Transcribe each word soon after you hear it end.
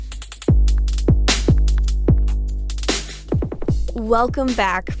Welcome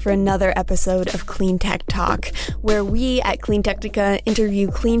back for another episode of Clean Tech Talk, where we at Clean Technica interview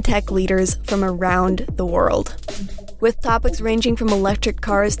clean tech leaders from around the world. With topics ranging from electric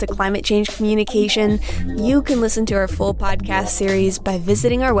cars to climate change communication, you can listen to our full podcast series by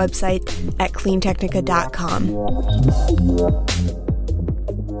visiting our website at cleantechnica.com.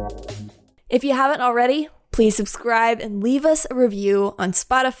 If you haven't already, please subscribe and leave us a review on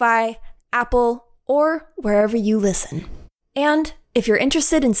Spotify, Apple, or wherever you listen. And if you're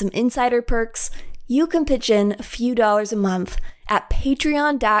interested in some insider perks, you can pitch in a few dollars a month at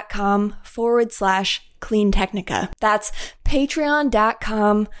patreon.com/cleantechnica. That's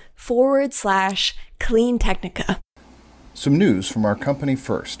patreon.com/cleantechnica. Some news from our company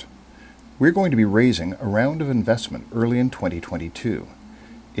first. We're going to be raising a round of investment early in 2022.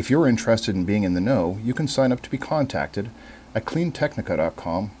 If you're interested in being in the know, you can sign up to be contacted at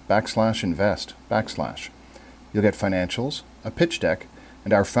cleantechnica.com/invest/. You'll get financials, a pitch deck,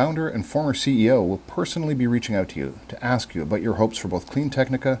 and our founder and former CEO will personally be reaching out to you to ask you about your hopes for both Clean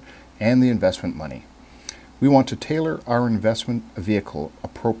Technica and the investment money. We want to tailor our investment vehicle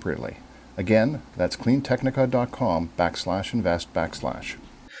appropriately. Again, that's cleantechnica.com/invest/.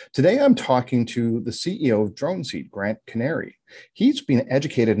 Today I'm talking to the CEO of DroneSeed, Grant Canary. He's been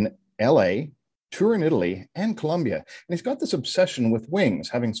educated in LA, tour in Italy, and Colombia, and he's got this obsession with wings,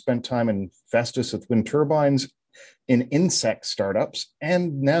 having spent time in Vestas with wind turbines, in insect startups,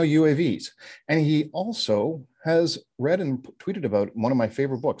 and now UAVs. And he also has read and tweeted about one of my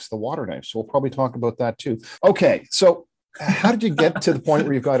favorite books, The Water Knife. So we'll probably talk about that too. Okay, so how did you get to the point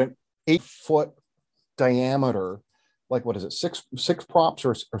where you've got an 8-foot diameter, like what is it, six props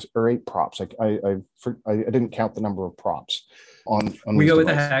or 8 props? I didn't count the number of props on we go with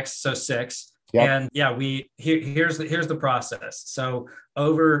devices. the hex, so 6. Yep. And yeah, here's the process. So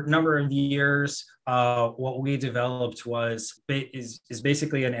over a number of years, what we developed is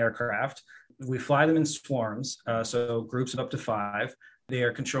basically an aircraft. We fly them in swarms, so groups of up to 5. They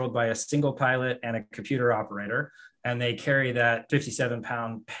are controlled by a single pilot and a computer operator, and they carry that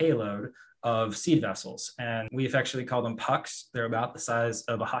 57-pound payload of seed vessels. And we affectionately call them pucks. They're about the size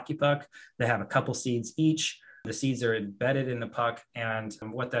of a hockey puck. They have a couple seeds each. The seeds are embedded in the puck, and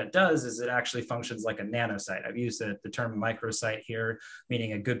what that does is it actually functions like a nanosite. I've used the term microsite here,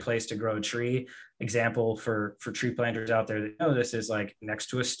 meaning a good place to grow a tree. Example for tree planters out there that know this is like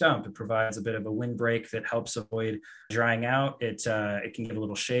next to a stump. It provides a bit of a windbreak that helps avoid drying out. It can give a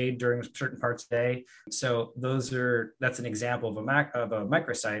little shade during certain parts of the day. So that's an example of a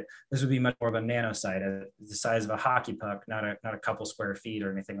microsite. This would be much more of a nanosite, the size of a hockey puck, not a couple square feet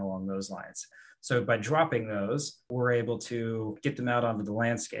or anything along those lines. So by dropping those, we're able to get them out onto the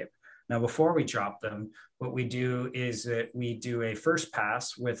landscape. Now, before we drop them, what we do is that we do a first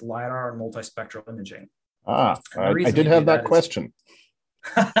pass with LiDAR and multispectral imaging. I did have that question.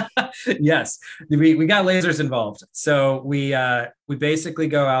 Yes, we got lasers involved. So we basically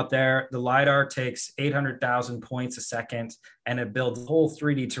go out there. The LiDAR takes 800,000 points a second, and it builds a whole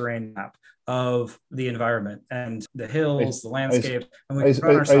 3D terrain map of the environment and the hills, the landscape. And I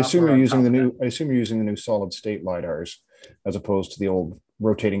assume you're using the new solid state LiDARs as opposed to the old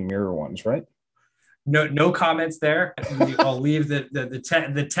rotating mirror ones, right? No comments there. I'll leave the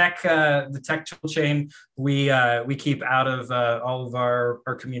tech tool chain. We keep out of all of our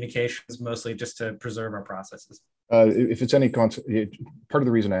communications, mostly just to preserve our processes. If it's any part of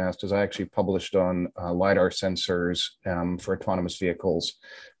the reason I asked is I actually published on LiDAR sensors for autonomous vehicles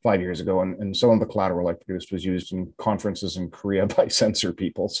 5 years ago, and some of the collateral I produced was used in conferences in Korea by sensor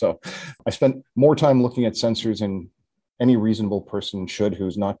people. So I spent more time looking at sensors than any reasonable person should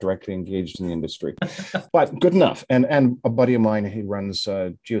who's not directly engaged in the industry. But good enough. And a buddy of mine, he runs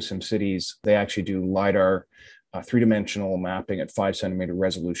GeoSim Cities. They actually do LiDAR 3-dimensional mapping at 5-centimeter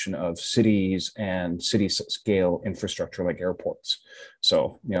resolution of cities and city scale infrastructure like airports.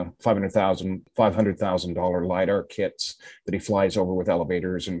 So, $500,000 LiDAR kits that he flies over with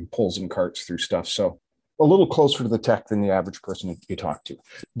elevators and pulls in carts through stuff. So a little closer to the tech than the average person you talk to.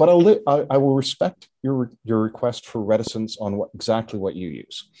 But I will respect your request for reticence on exactly what you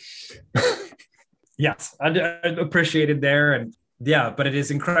use. Yes, I appreciate it there. And yeah, but it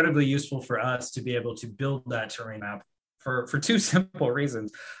is incredibly useful for us to be able to build that terrain map for 2 simple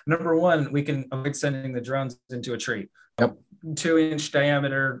reasons. Number one, we can avoid sending the drones into a tree. Yep. 2-inch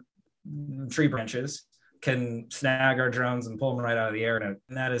diameter tree branches can snag our drones and pull them right out of the air, and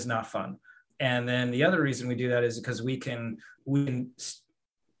that is not fun. And then the other reason we do that is because we can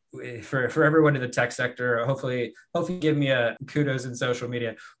for everyone in the tech sector, hopefully give me a kudos in social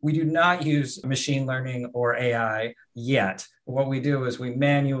media. We do not use machine learning or AI yet. what we do is we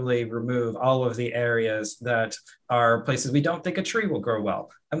manually remove all of the areas that are places we don't think a tree will grow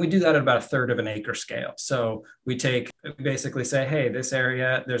well. And we do that at about a third of an acre scale. So we basically say, hey, this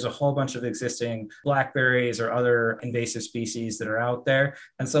area, there's a whole bunch of existing blackberries or other invasive species that are out there.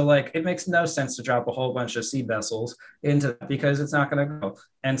 And so like, it makes no sense to drop a whole bunch of seed vessels into that because it's not going to grow.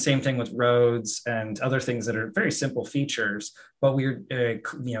 And same thing with roads and other things that are very simple features, but we're,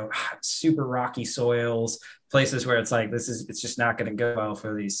 super rocky soils, places where it's like, it's just not going to go well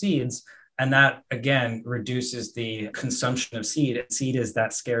for these seeds. And that, again, reduces the consumption of seed. And seed is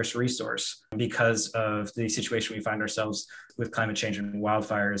that scarce resource because of the situation we find ourselves with climate change and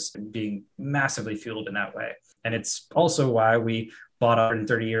wildfires being massively fueled in that way. And it's also why we bought a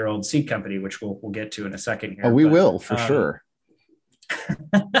 130-year-old seed company, which we'll get to in a second here. Oh, we will, for sure.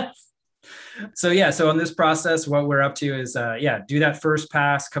 So on this process, what we're up to is, do that first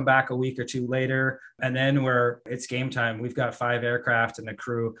pass, come back a week or two later, and then it's game time. We've got 5 aircraft and a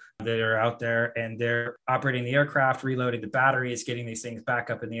crew that are out there, and they're operating the aircraft, reloading the batteries, getting these things back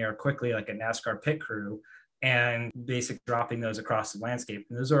up in the air quickly, like a NASCAR pit crew, and basically dropping those across the landscape.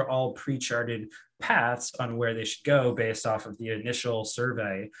 And those are all pre-charted paths on where they should go based off of the initial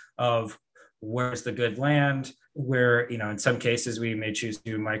survey of where's the good land, where, in some cases we may choose to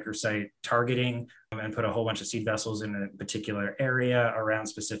do microsite targeting and put a whole bunch of seed vessels in a particular area around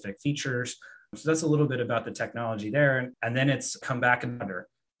specific features. So that's a little bit about the technology there. And then it's come back and under.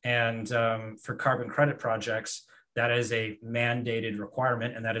 And for carbon credit projects, that is a mandated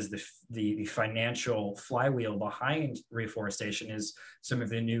requirement, and that is the financial flywheel behind reforestation is some of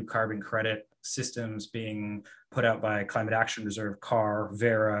the new carbon credit systems being put out by Climate Action Reserve, CAR,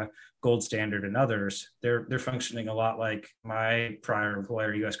 Verra, Gold Standard, and others. They're functioning a lot like my prior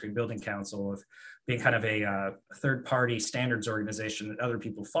employer, U.S. Green Building Council, of being kind of a third-party standards organization that other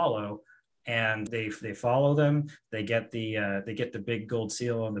people follow. And they follow them. They get the big gold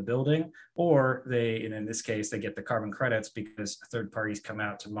seal on the building, or in this case they get the carbon credits because third parties come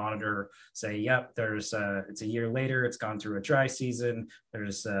out to monitor. Say, yep, it's a year later. It's gone through a dry season.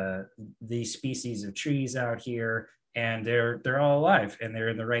 There's these species of trees out here, and they're all alive and they're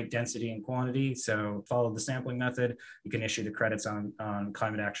in the right density and quantity. So follow the sampling method. You can issue the credits on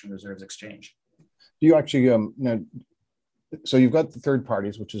Climate Action Reserve's exchange. Do you actually so you've got the third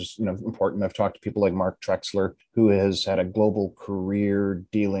parties, which is important. I've talked to people like Mark Trexler, who has had a global career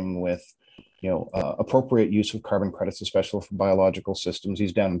dealing with appropriate use of carbon credits, especially for biological systems.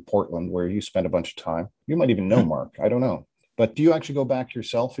 He's down in Portland, where you spent a bunch of time. You might even know Mark. I don't know. But do you actually go back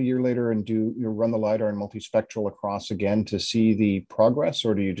yourself a year later and run the LiDAR and multispectral across again to see the progress,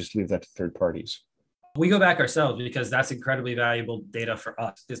 or do you just leave that to third parties? We go back ourselves because that's incredibly valuable data for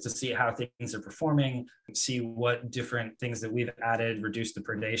us, just to see how things are performing, see what different things that we've added reduce the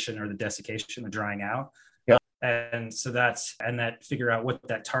predation or the desiccation, the drying out. Yeah. And so that figure out what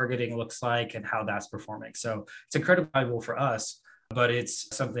that targeting looks like and how that's performing. So it's incredibly valuable for us, but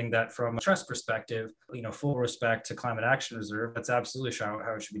it's something that from a trust perspective, full respect to Climate Action Reserve, that's absolutely how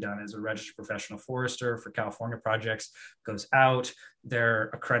it should be done. As a registered professional forester for California projects, goes out, they're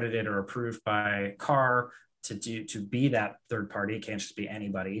accredited or approved by CAR to be that third party. It can't just be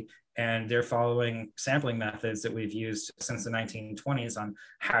anybody. And they're following sampling methods that we've used since the 1920s on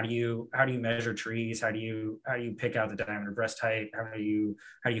how do you measure trees, how do you pick out the diameter breast height, how do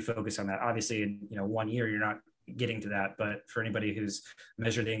you focus on that. Obviously in 1 year you're not getting to that, but for anybody who's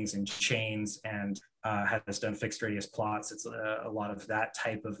measured things in chains and has done fixed radius plots, it's a lot of that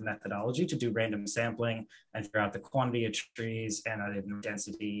type of methodology to do random sampling and figure out the quantity of trees and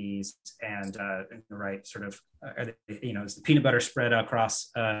densities and the right sort of is the peanut butter spread across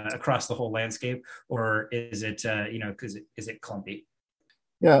the whole landscape, or is it is it clumpy?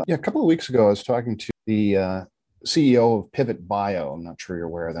 Yeah. A couple of weeks ago I was talking to the CEO of Pivot Bio. I'm not sure you're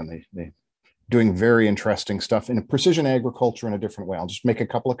aware of them. They doing very interesting stuff in precision agriculture in a different way. I'll just make a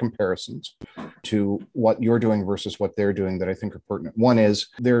couple of comparisons to what you're doing versus what they're doing that I think are pertinent. One is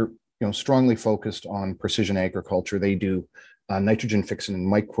they're strongly focused on precision agriculture. They do nitrogen fixing and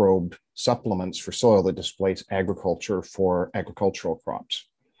microbe supplements for soil that displace agriculture for agricultural crops.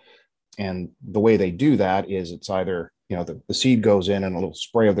 And the way they do that is it's either the seed goes in and a little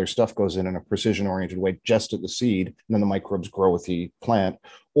spray of their stuff goes in a precision oriented way just at the seed, and then the microbes grow with the plant,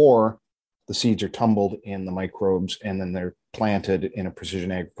 or the seeds are tumbled in the microbes and then they're planted in a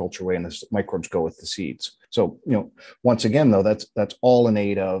precision agriculture way and the microbes go with the seeds. So, once again, though, that's all in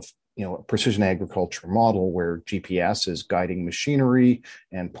aid of, a precision agriculture model where GPS is guiding machinery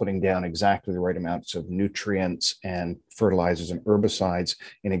and putting down exactly the right amounts of nutrients and fertilizers and herbicides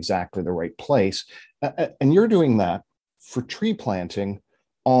in exactly the right place. And you're doing that for tree planting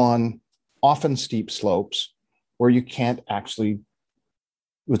on often steep slopes where you can't actually,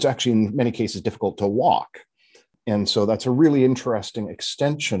 it's actually in many cases difficult to walk. And so that's a really interesting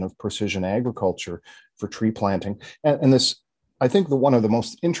extension of precision agriculture for tree planting. And this, I think one of the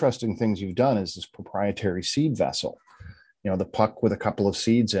most interesting things you've done is this proprietary seed vessel, the puck with a couple of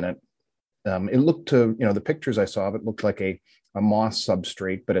seeds in it. It looked to, the pictures I saw of it looked like a moss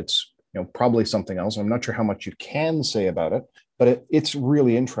substrate, but it's, probably something else. I'm not sure how much you can say about it, but it's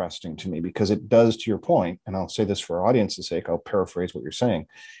really interesting to me because it does, to your point, and I'll say this for our audience's sake, I'll paraphrase what you're saying.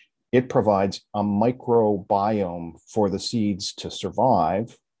 It provides a microbiome for the seeds to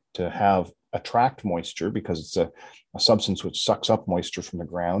survive, to attract moisture, because it's a substance which sucks up moisture from the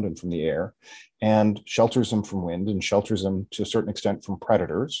ground and from the air, and shelters them from wind and shelters them to a certain extent from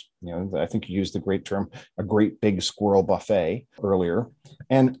predators. I think you used the great term, a great big squirrel buffet earlier,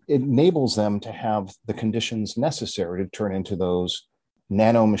 and it enables them to have the conditions necessary to turn into those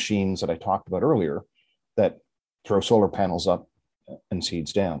nano machines that I talked about earlier that throw solar panels up and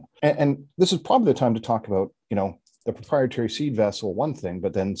seeds down. And this is probably the time to talk about, the proprietary seed vessel, one thing,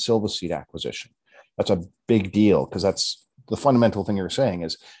 but then Silvaseed acquisition. That's a big deal because that's the fundamental thing you're saying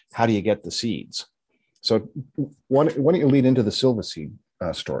is how do you get the seeds? So why don't you lead into the Silvaseed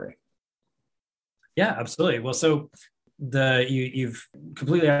story? Yeah, absolutely. Well, so you've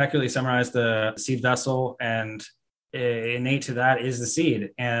completely accurately summarized the seed vessel, and innate to that is the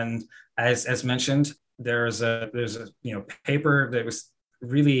seed. And as mentioned, there's a paper that was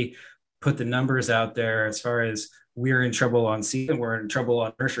really put the numbers out there as far as we're in trouble on seed and we're in trouble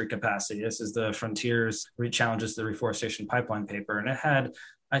on nursery capacity. This is the Frontiers Challenges the Reforestation Pipeline paper. And it had,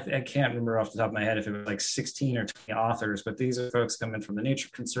 I can't remember off the top of my head if it was like 16 or 20 authors, but these are folks coming from the Nature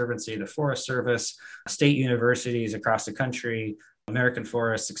Conservancy, the Forest Service, state universities across the country, American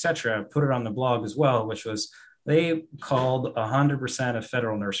Forests, et cetera, put it on the blog as well, which was, they called 100% of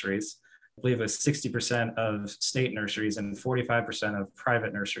federal nurseries. I believe it was 60% of state nurseries and 45% of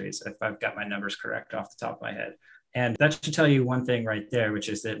private nurseries, if I've got my numbers correct off the top of my head. And that should tell you one thing right there, which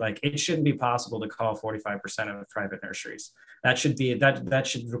is that it shouldn't be possible to call 45% of private nurseries. That should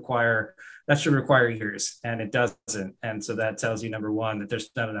require years, and it doesn't. And so that tells you, number one, that there's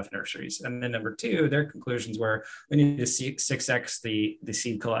not enough nurseries. And then number two, their conclusions were we need to 6x the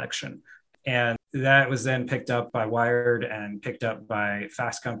seed collection. And that was then picked up by Wired and picked up by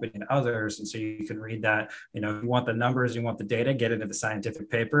Fast Company and others. And so you can read that, if you want the numbers, you want the data, get into the scientific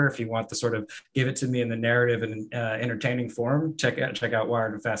paper. If you want to sort of give it to me in the narrative and entertaining form, check out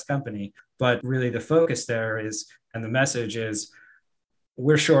Wired and Fast Company. But really the focus there is, and the message is,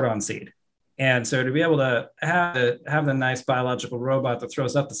 we're short on seed. And so to be able to have the nice biological robot that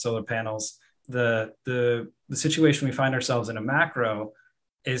throws up the solar panels, the situation we find ourselves in a macro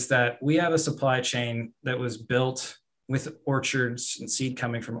is that we have a supply chain that was built with orchards and seed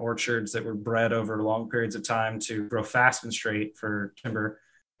coming from orchards that were bred over long periods of time to grow fast and straight for timber.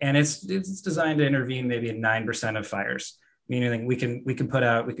 And it's designed to intervene maybe in 9% of fires, meaning we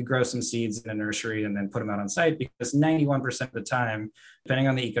could grow some seeds in a nursery and then put them out on site, because 91% of the time, depending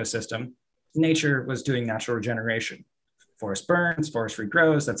on the ecosystem, nature was doing natural regeneration. Forest burns, forest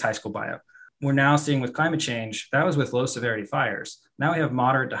regrows, that's high school bio. We're now seeing with climate change, that was with low severity fires. Now we have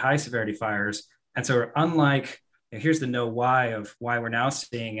moderate to high severity fires. And so unlike, here's the know why of why we're now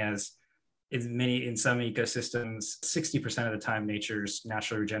seeing as in some ecosystems, 60% of the time nature's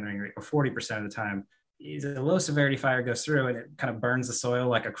naturally regenerating rate, or 40% of the time, is a low severity fire goes through and it kind of burns the soil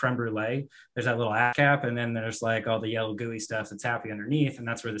like a creme brulee. There's that little ash cap, and then there's all the yellow gooey stuff that's happy underneath, and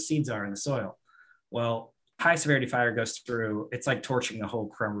that's where the seeds are in the soil. Well, high severity fire goes through, it's like torching the whole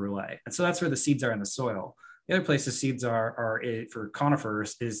creme brulee. And so that's where the seeds are in the soil. The other place the seeds are for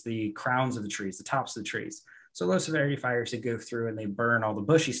conifers is the crowns of the trees, the tops of the trees. So low severity fires, they go through and they burn all the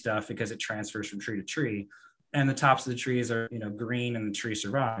bushy stuff because it transfers from tree to tree. And the tops of the trees are, green, and the tree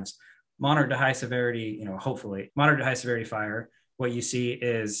survives. Moderate to high severity, hopefully moderate to high severity fire, what you see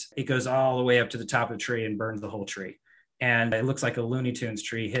is it goes all the way up to the top of the tree and burns the whole tree. And it looks like a Looney Tunes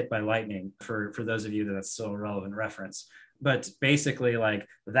tree hit by lightning for those of you that's still a relevant reference. But basically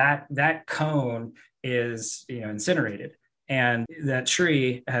that cone is, incinerated, and that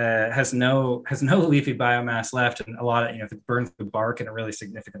tree has no leafy biomass left. And a lot of, if it burns the bark in a really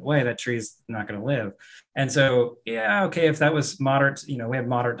significant way, that tree is not going to live. And so, if that was moderate, we had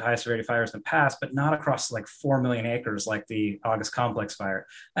moderate to high severity fires in the past, but not across 4 million acres like the August Complex fire.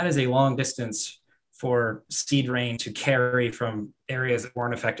 That is a long distance for seed rain to carry from areas that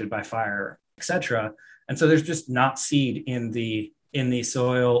weren't affected by fire, et cetera. And so there's just not seed in the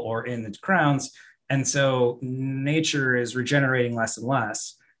soil or in the crowns. And so nature is regenerating less and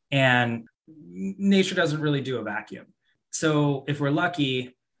less, and nature doesn't really do a vacuum. So if we're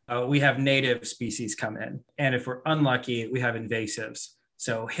lucky, we have native species come in. And if we're unlucky, we have invasives.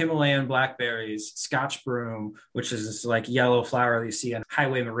 So Himalayan blackberries, Scotch broom, which is this like yellow flower you see on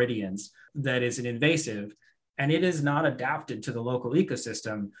highway meridians, that is an invasive, and it is not adapted to the local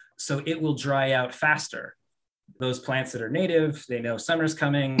ecosystem. So it will dry out faster. Those plants that are native, they know summer's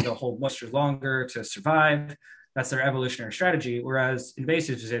coming, they'll hold moisture longer to survive. That's their evolutionary strategy. Whereas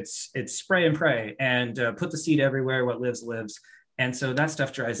invasives, it's spray and pray and put the seed everywhere, what lives, lives. And so that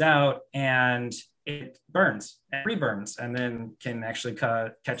stuff dries out and it burns and reburns, and then can actually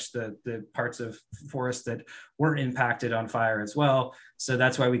catch the parts of forests that weren't impacted on fire as well. So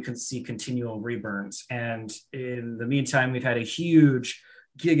that's why we could see continual reburns. And in the meantime, we've had a huge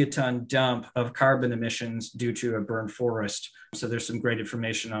gigaton dump of carbon emissions due to a burned forest. So there's some great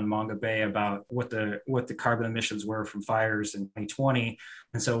information on Manga Bay about what the carbon emissions were from fires in 2020.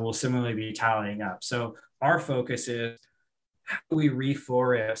 And so we'll similarly be tallying up. So our focus is how do we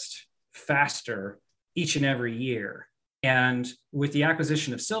reforest faster each and every year? And with the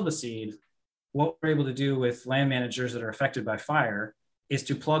acquisition of Silvaseed, what we're able to do with land managers that are affected by fire is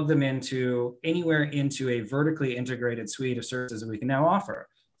to plug them anywhere into a vertically integrated suite of services that we can now offer.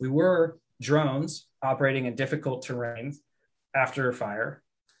 We were drones operating in difficult terrain after a fire.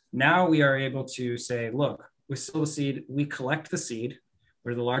 Now we are able to say, look, with Silvaseed, we collect the seed.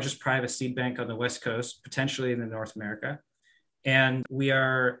 We're the largest private seed bank on the West Coast, potentially in North America. And we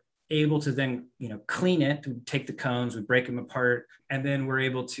are able to then, clean it, take the cones, we break them apart, and then we're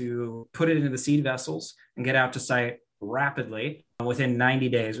able to put it into the seed vessels and get out to site rapidly within 90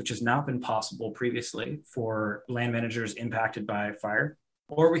 days, which has not been possible previously for land managers impacted by fire.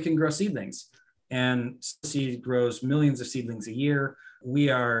 Or we can grow seedlings, and seed grows millions of seedlings a year. We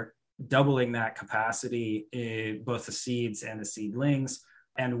are doubling that capacity in both the seeds and the seedlings.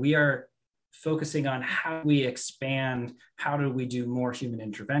 And we are focusing on how we expand, how do we do more human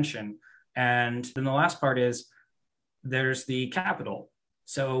intervention? And then the last part is there's the capital.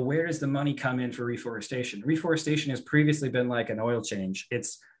 So where does the money come in for reforestation? Reforestation has previously been like an oil change.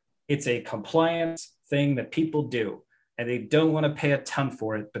 It's a compliance thing that people do, and they don't want to pay a ton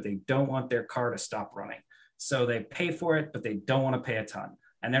for it, but they don't want their car to stop running. So they pay for it, but they don't want to pay a ton.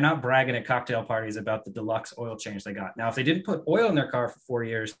 And they're not bragging at cocktail parties about the deluxe oil change they got. Now, if they didn't put oil in their car for 4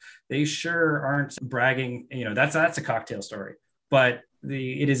 years, they sure aren't bragging. That's a cocktail story. But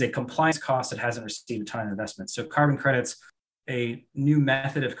it is a compliance cost that hasn't received a ton of investment. So carbon credits, a new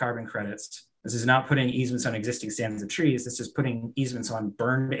method of carbon credits. This is not putting easements on existing stands of trees. This is putting easements on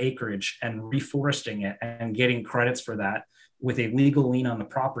burned acreage and reforesting it and getting credits for that with a legal lien on the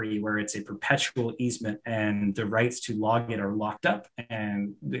property where it's a perpetual easement and the rights to log it are locked up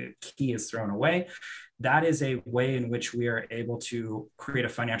and the key is thrown away. That is a way in which we are able to create a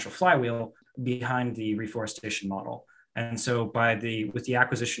financial flywheel behind the reforestation model. And so with the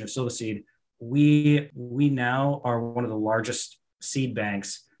acquisition of Silvaseed, we now are one of the largest seed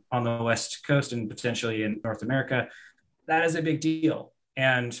banks on the West Coast and potentially in North America. That is a big deal.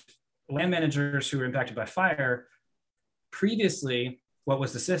 And land managers who were impacted by fire, previously, what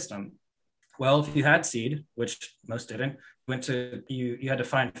was the system? Well, if you had seed, which most didn't, you had to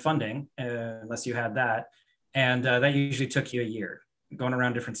find funding unless you had that. And that usually took you a year, going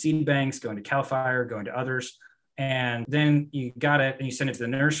around different seed banks, going to CAL FIRE, going to others. And then you got it and you send it to the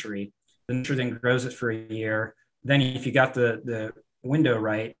nursery. The nursery then grows it for a year. Then if you got the window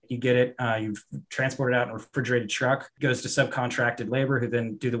right, you get it, you transport it out in a refrigerated truck, it goes to subcontracted labor who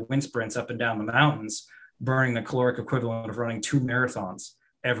then do the wind sprints up and down the mountains, burning the caloric equivalent of running 2 marathons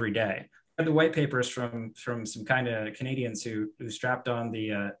every day. I had the white papers from some kind of Canadians who strapped on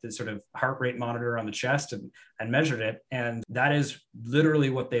the sort of heart rate monitor on the chest and measured it. And that is literally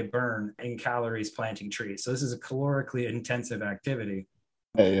what they burn in calories planting trees. So this is a calorically intensive activity.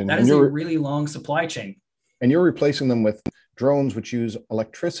 That is a really long supply chain. And you're replacing them with drones, which use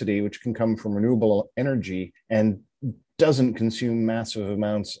electricity, which can come from renewable energy and doesn't consume massive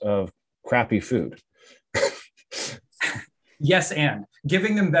amounts of crappy food. Yes, and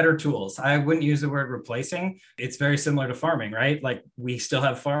giving them better tools. I wouldn't use the word replacing. It's very similar to farming, right? Like we still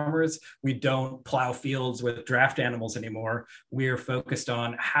have farmers. We don't plow fields with draft animals anymore. We're focused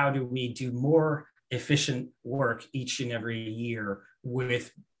on how do we do more efficient work each and every year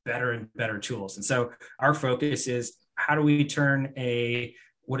with better and better tools. And so our focus is how do we turn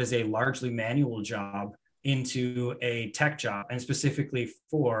what is a largely manual job into a tech job, and specifically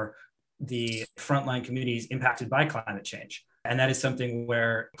for the frontline communities impacted by climate change. And that is something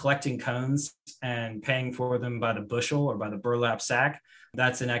where collecting cones and paying for them by the bushel or by the burlap sack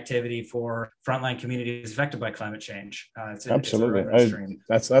That's an activity for frontline communities affected by climate change. Absolutely.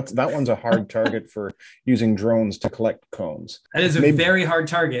 It's That one's a hard target for using drones to collect cones. That is a very hard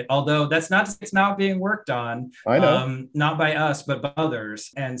target, although that's not, it's not being worked on. I know. Not by us, but by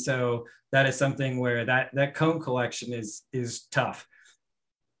others. And so that is something where that cone collection is tough.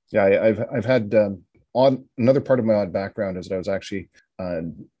 Yeah, I've had another part of my odd background is that I was actually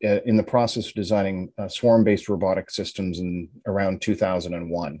in the process of designing swarm-based robotic systems in around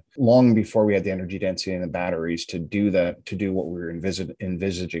 2001, long before we had the energy density and the batteries to do what we were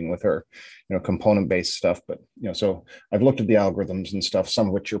envisaging with our, component-based stuff. But so I've looked at the algorithms and stuff, some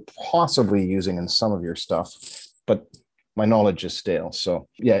of which you're possibly using in some of your stuff, but my knowledge is stale. So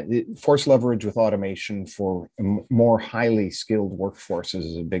yeah, force leverage with automation for more highly skilled workforces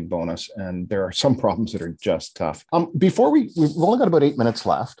is a big bonus. And there are some problems that are just tough. We've only got about 8 minutes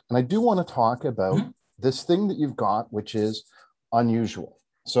left. And I do want to talk about this thing that you've got, which is unusual.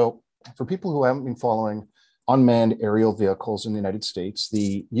 So for people who haven't been following unmanned aerial vehicles in the United States,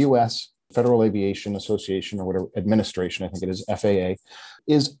 the US Federal Aviation Association, or whatever administration, I think it is, FAA,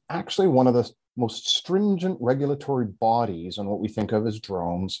 is actually one of the most stringent regulatory bodies on what we think of as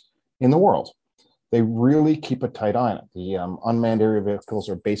drones in the world. They really keep a tight eye on it. The unmanned aerial vehicles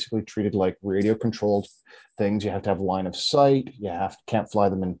are basically treated like radio-controlled things. You have to have line of sight. Can't fly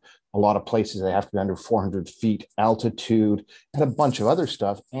them in a lot of places. They have to be under 400 feet altitude and a bunch of other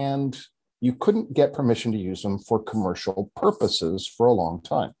stuff. And you couldn't get permission to use them for commercial purposes for a long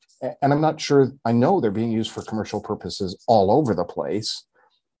time. And I'm not sure, I know they're being used for commercial purposes all over the place,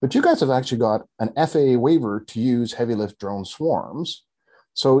 but you guys have actually got an FAA waiver to use heavy lift drone swarms.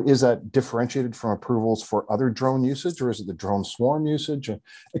 So is that differentiated from approvals for other drone usage, or is it the drone swarm usage?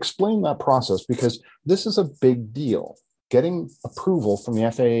 Explain that process, because this is a big deal. Getting approval from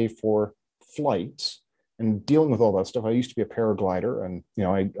the FAA for flights and dealing with all that stuff. I used to be a paraglider, and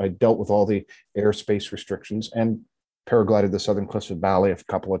I dealt with all the airspace restrictions and paraglided the Southern Cliffs of Bali a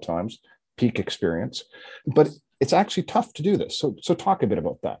couple of times, peak experience. But it's actually tough to do this. So talk a bit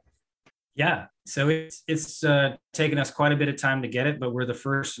about that. Yeah. So it's taken us quite a bit of time to get it, but we're the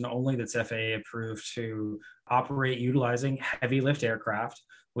first and only that's FAA approved to operate utilizing heavy lift aircraft,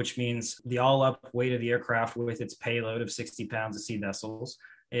 which means the all up weight of the aircraft with its payload of 60 pounds of seed vessels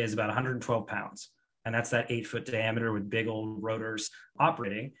is about 112 pounds. And that's that 8-foot diameter with big old rotors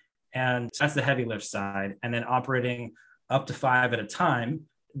operating. And so that's the heavy lift side. And then operating up to 5 at a time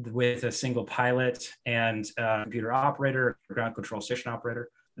with a single pilot and computer operator, ground control station operator.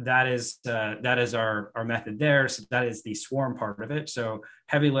 That is our method there. So that is the swarm part of it. So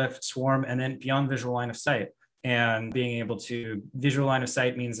heavy lift, swarm, and then beyond visual line of sight. And being able to visual line of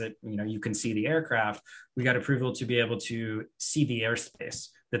sight means that you can see the aircraft. We got approval to be able to see the airspace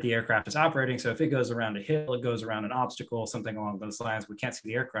that the aircraft is operating. So if it goes around a hill, it goes around an obstacle, something along those lines, we can't see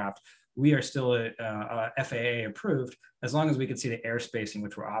the aircraft. We are still FAA approved as long as we can see the airspace in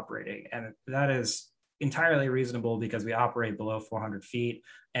which we're operating. And that is entirely reasonable because we operate below 400 feet,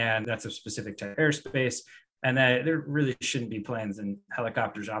 and that's a specific type of airspace. And that there really shouldn't be planes and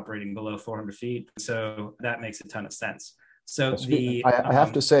helicopters operating below 400 feet. So that makes a ton of sense. So I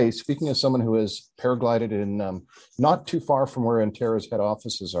have to say, speaking as someone who has paraglided in not too far from where Antera's head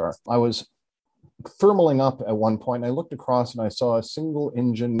offices are, I was thermaling up at one point. And I looked across and I saw a single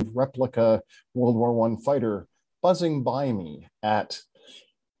engine replica World War I fighter buzzing by me at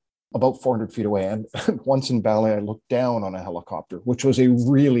about 400 feet away. And once in Bali, I looked down on a helicopter, which was a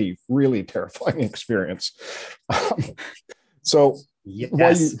really, really terrifying experience.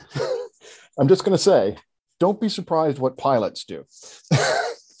 Yes. I'm just going to say, don't be surprised what pilots do.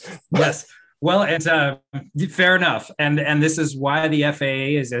 Yes. Well, it's fair enough. And this is why the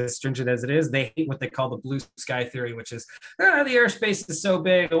FAA is as stringent as it is. They hate what they call the blue sky theory, which is the airspace is so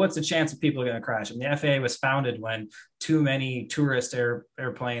big. What's the chance of people are going to crash? And the FAA was founded when too many tourist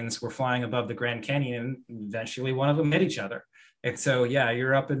airplanes were flying above the Grand Canyon. And eventually one of them hit each other. And so, yeah,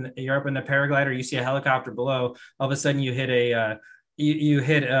 you're up in the paraglider, you see a helicopter below, all of a sudden you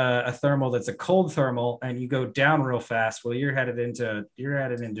hit a thermal that's a cold thermal, and you go down real fast. Well, you're headed into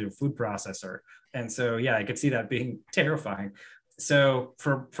a food processor. And so, yeah, I could see that being terrifying. So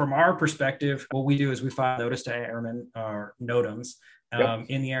from our perspective, what we do is we file notice to airmen or NOTAMs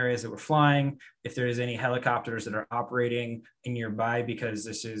in the areas that we're flying. If there is any helicopters that are operating in nearby, because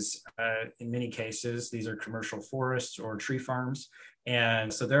this is, in many cases, these are commercial forests or tree farms.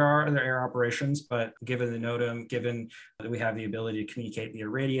 And so there are other air operations, but given the NOTAM, given that we have the ability to communicate via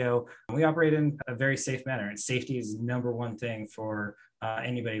radio, we operate in a very safe manner. And safety is number one thing for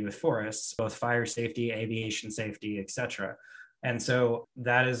anybody with forests, both fire safety, aviation safety, etc. And so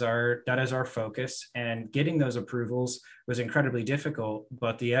that is our focus. And getting those approvals was incredibly difficult.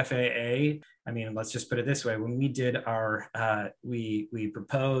 But the FAA, I mean, let's just put it this way: when we did our we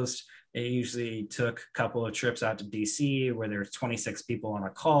proposed, it usually took a couple of trips out to DC where there's 26 people on a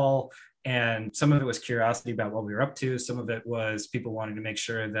call. And some of it was curiosity about what we were up to. Some of it was people wanting to make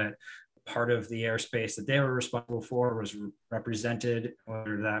sure that part of the airspace that they were responsible for was represented,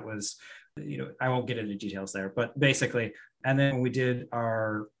 whether that was, I won't get into details there, but basically. And then when we did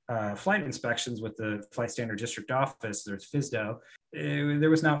our flight inspections with the Flight Standard District Office, there's FSDO, there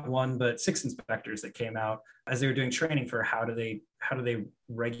was not one, but 6 inspectors that came out as they were doing training for how do they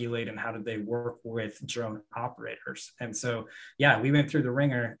regulate and how do they work with drone operators. And so, yeah, we went through the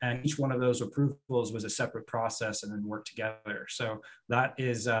ringer, and each one of those approvals was a separate process and then worked together. So that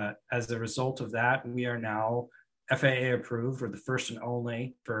is, as a result of that, we are now FAA approved. We're the first and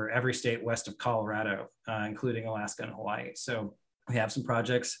only for every state west of Colorado, including Alaska and Hawaii. So we have some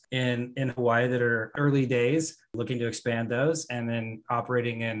projects in Hawaii that are early days, looking to expand those, and then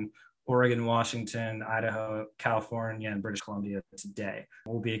operating in Oregon, Washington, Idaho, California, and British Columbia today.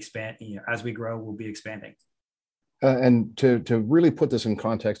 We'll be expanding, as we grow, we'll be expanding. And to really put this in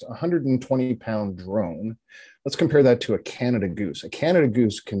context, a 120-pound drone, let's compare that to a Canada Goose. A Canada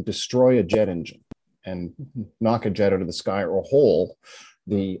Goose can destroy a jet engine and knock a jet out of the sky or hole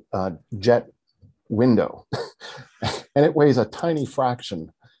the jet window. And it weighs a tiny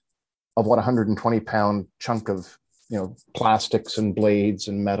fraction of what a 120-pound chunk of plastics and blades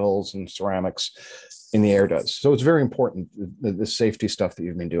and metals and ceramics in the air does. So it's very important, the safety stuff that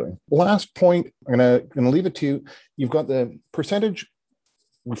you've been doing. Last point, I'm gonna leave it to you. You've got the percentage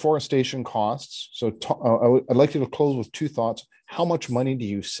reforestation costs. So I'd like you to close with 2 thoughts. How much money do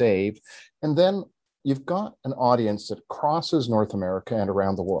you save? And then you've got an audience that crosses North America and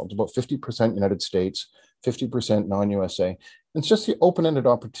around the world, about 50% United States, 50% non-USA. It's just the open-ended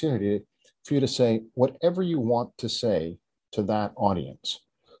opportunity for you to say whatever you want to say to that audience.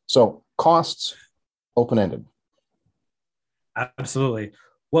 So costs, open-ended. Absolutely.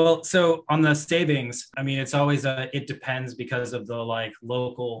 Well, so on the savings, I mean, it's always it depends because of the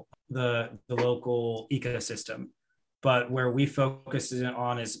local ecosystem. But where we focus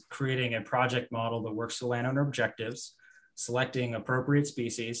on is creating a project model that works to landowner objectives, selecting appropriate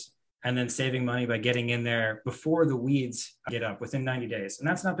species, and then saving money by getting in there before the weeds get up within 90 days. And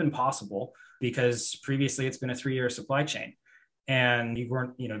that's not been possible because previously it's been a 3-year supply chain. And you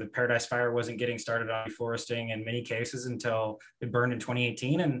weren't, the Paradise Fire wasn't getting started on deforesting in many cases until it burned in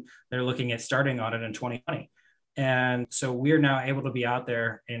 2018. And they're looking at starting on it in 2020. And so we're now able to be out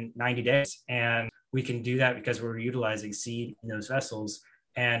there in 90 days. And we can do that because we're utilizing seed in those vessels,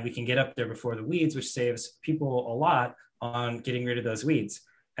 and we can get up there before the weeds, which saves people a lot on getting rid of those weeds.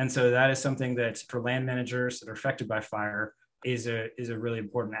 And so that is something that for land managers that are affected by fire is a really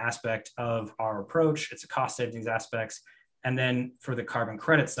important aspect of our approach. It's a cost savings aspects. And then for the carbon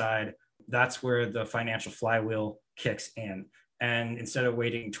credit side, that's where the financial flywheel kicks in. And instead of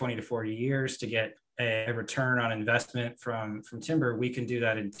waiting 20 to 40 years to get a return on investment from timber, we can do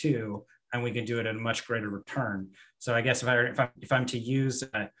that in 2. And we can do it at a much greater return. So I guess if I'm to use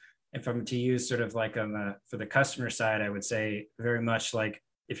sort of like for the customer side, I would say very much like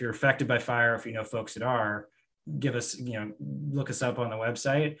if you're affected by fire, if you know folks that are, give us, look us up on the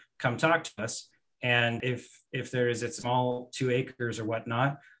website, come talk to us. And if there is a small 2 acres or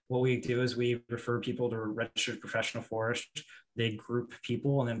whatnot, what we do is we refer people to a registered professional florist. They group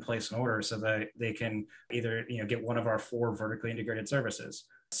people and then place an order so that they can either get one of our 4 vertically integrated services: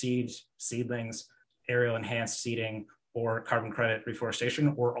 seeds, seedlings, aerial enhanced seeding, or carbon credit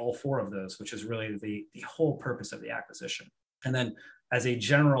reforestation, or all 4 of those, which is really the whole purpose of the acquisition. And then as a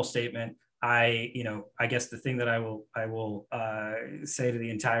general statement, I guess the thing that I will say to the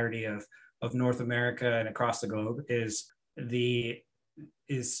entirety of North America and across the globe is the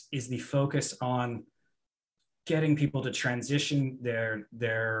focus on getting people to transition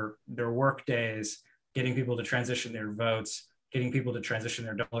their work days, getting people to transition their votes, getting people to transition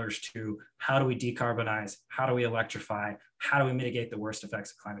their dollars to how do we decarbonize, how do we electrify, how do we mitigate the worst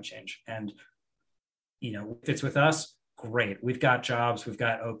effects of climate change. And if it's with us, great. We've got jobs, we've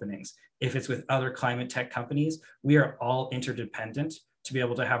got openings. If it's with other climate tech companies, we are all interdependent to be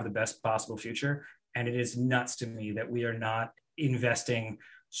able to have the best possible future. And it is nuts to me that we are not investing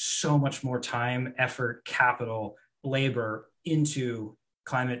so much more time, effort, capital, labor into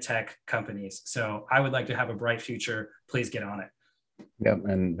climate tech companies. So I would like to have a bright future. Please get on it. Yeah,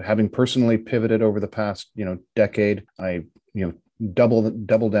 and having personally pivoted over the past decade, I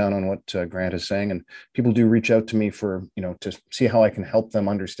double down on what Grant is saying, and people do reach out to me for to see how I can help them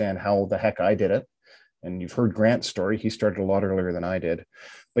understand how the heck I did it. And you've heard Grant's story. He started a lot earlier than I did.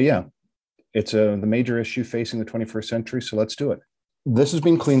 But yeah, it's the major issue facing the 21st century. So let's do it. This has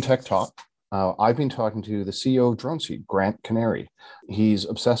been Clean Tech Talk. I've been talking to the CEO of DroneSeed, Grant Canary. He's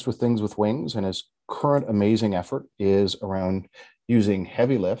obsessed with things with wings, and his current amazing effort is around using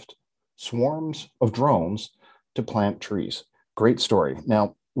heavy lift swarms of drones to plant trees. Great story.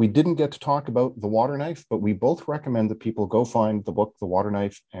 Now, we didn't get to talk about The Water Knife, but we both recommend that people go find the book, The Water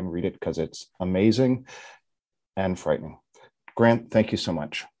Knife, and read it because it's amazing and frightening. Grant, thank you so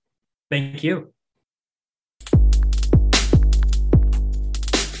much. Thank you.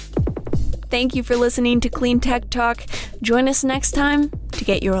 Thank you for listening to Clean Tech Talk. Join us next time to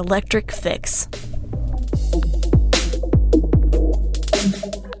get your electric fix.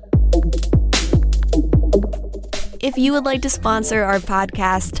 If you would like to sponsor our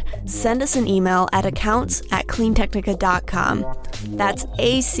podcast, send us an email at accounts@cleantechnica.com. That's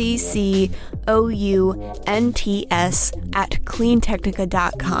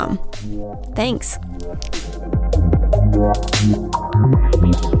ACCOUNTS@cleantechnica.com. Thanks.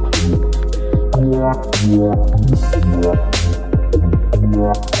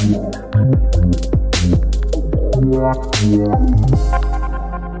 Yeah.